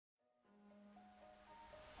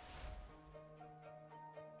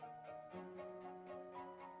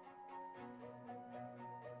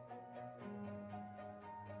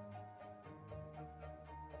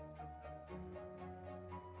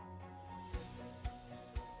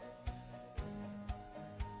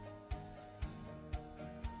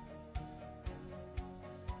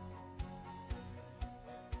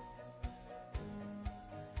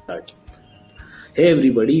start. Hey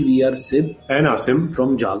everybody, we are Sid And Asim.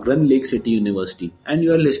 from Jagran Lake City University, and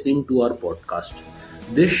you are listening to our podcast.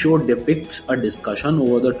 This show depicts a discussion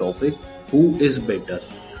over the topic who is better,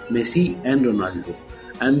 Messi and Ronaldo,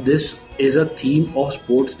 and this is a theme of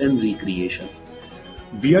sports and recreation.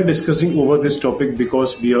 We are discussing over this topic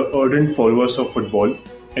because we are ardent followers of football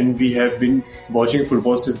and we have been watching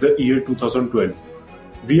football since the year 2012.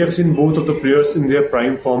 We have seen both of the players in their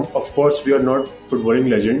prime form. Of course, we are not footballing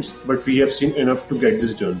legends, but we have seen enough to get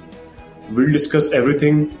this done. We'll discuss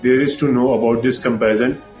everything there is to know about this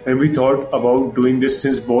comparison, and we thought about doing this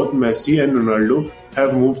since both Messi and Ronaldo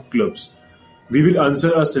have moved clubs. We will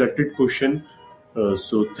answer a selected question,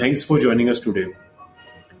 so thanks for joining us today.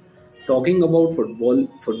 Talking about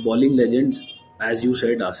footballing legends, as you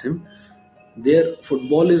said, Asim, their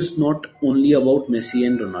football is not only about Messi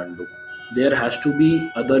and Ronaldo. There has to be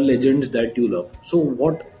other legends that you love. So,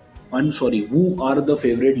 who are the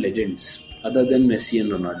favorite legends other than Messi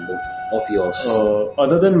and Ronaldo of yours?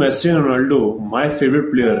 Other than Messi and Ronaldo, my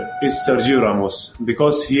favorite player is Sergio Ramos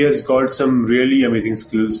because he has got some really amazing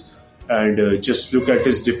skills. And just look at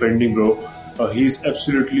his defending, bro. He's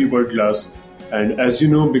absolutely world class. And as you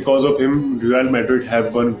know, because of him, Real Madrid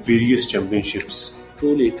have won various championships.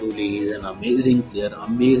 Truly, he's an amazing player,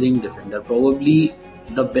 amazing defender, probably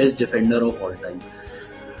the best defender of all time.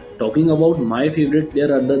 Talking about my favorite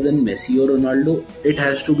player other than Messi or Ronaldo, it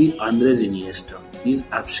has to be Andres Iniesta. He's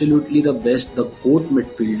absolutely the best, the GOAT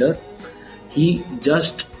midfielder. He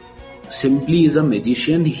just simply is a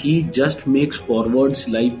magician. He just makes forwards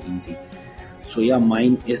life easy. So yeah,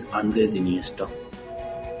 mine is Andres Iniesta.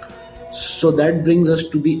 So that brings us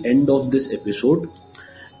to the end of this episode.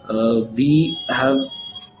 We have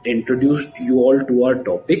introduced you all to our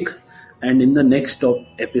topic, and in the next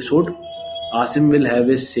episode, Asim will have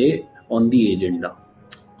his say on the agenda.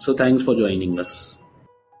 So thanks for joining us.